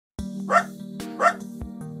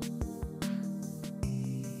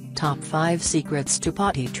Top 5 Secrets to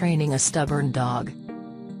Potty Training a Stubborn Dog.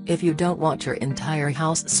 If you don't want your entire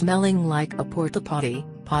house smelling like a porta potty,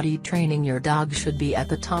 potty training your dog should be at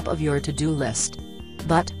the top of your to-do list.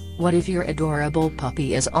 But, what if your adorable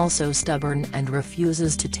puppy is also stubborn and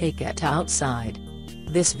refuses to take it outside?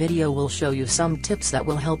 This video will show you some tips that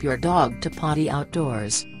will help your dog to potty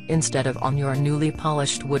outdoors, instead of on your newly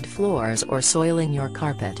polished wood floors or soiling your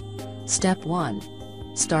carpet. Step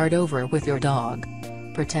 1. Start over with your dog.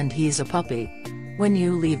 Pretend he's a puppy. When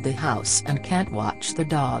you leave the house and can't watch the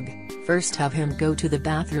dog, first have him go to the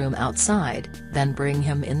bathroom outside, then bring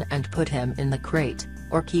him in and put him in the crate,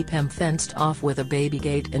 or keep him fenced off with a baby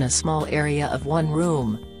gate in a small area of one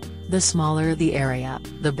room. The smaller the area,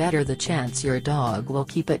 the better the chance your dog will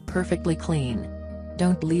keep it perfectly clean.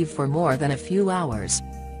 Don't leave for more than a few hours.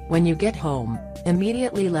 When you get home,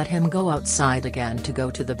 immediately let him go outside again to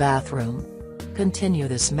go to the bathroom. Continue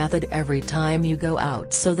this method every time you go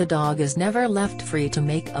out so the dog is never left free to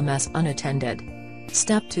make a mess unattended.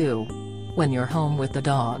 Step 2. When you're home with the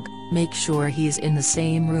dog, make sure he's in the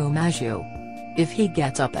same room as you. If he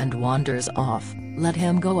gets up and wanders off, let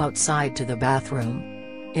him go outside to the bathroom.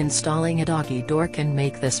 Installing a doggy door can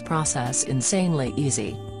make this process insanely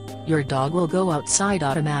easy. Your dog will go outside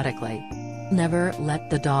automatically. Never let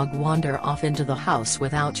the dog wander off into the house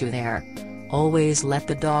without you there. Always let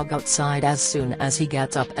the dog outside as soon as he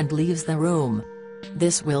gets up and leaves the room.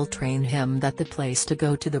 This will train him that the place to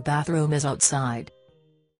go to the bathroom is outside.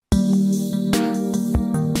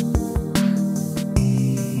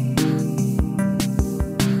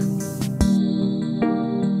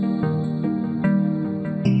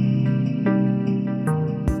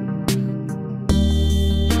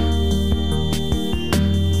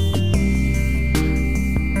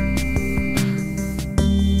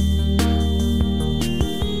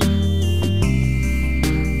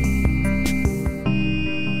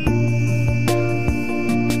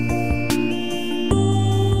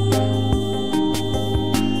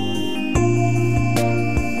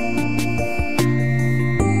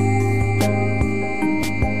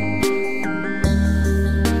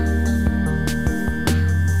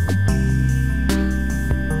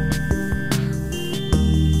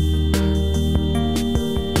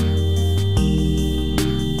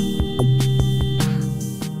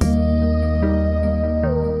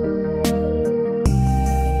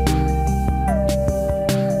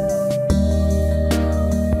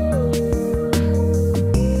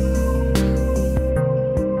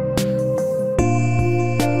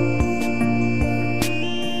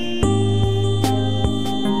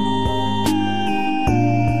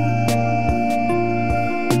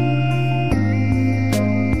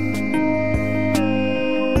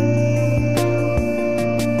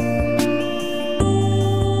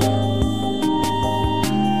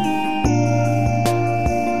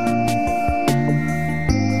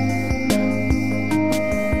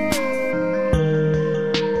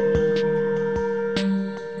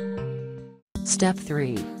 Step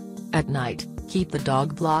 3. At night, keep the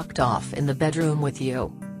dog blocked off in the bedroom with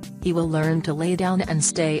you. He will learn to lay down and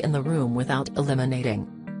stay in the room without eliminating.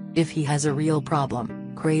 If he has a real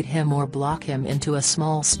problem, crate him or block him into a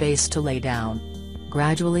small space to lay down.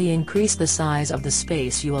 Gradually increase the size of the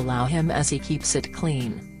space you allow him as he keeps it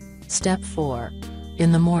clean. Step 4.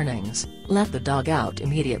 In the mornings, let the dog out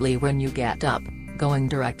immediately when you get up, going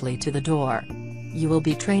directly to the door. You will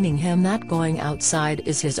be training him that going outside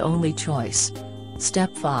is his only choice.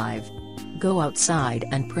 Step 5. Go outside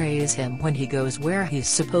and praise him when he goes where he's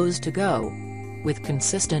supposed to go. With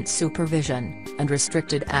consistent supervision, and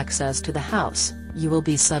restricted access to the house, you will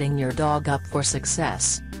be setting your dog up for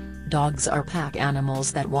success. Dogs are pack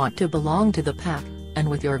animals that want to belong to the pack, and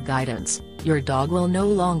with your guidance, your dog will no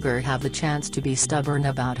longer have the chance to be stubborn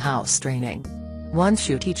about house training. Once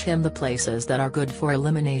you teach him the places that are good for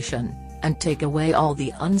elimination, and take away all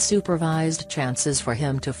the unsupervised chances for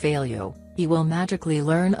him to fail you, he will magically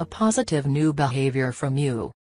learn a positive new behavior from you.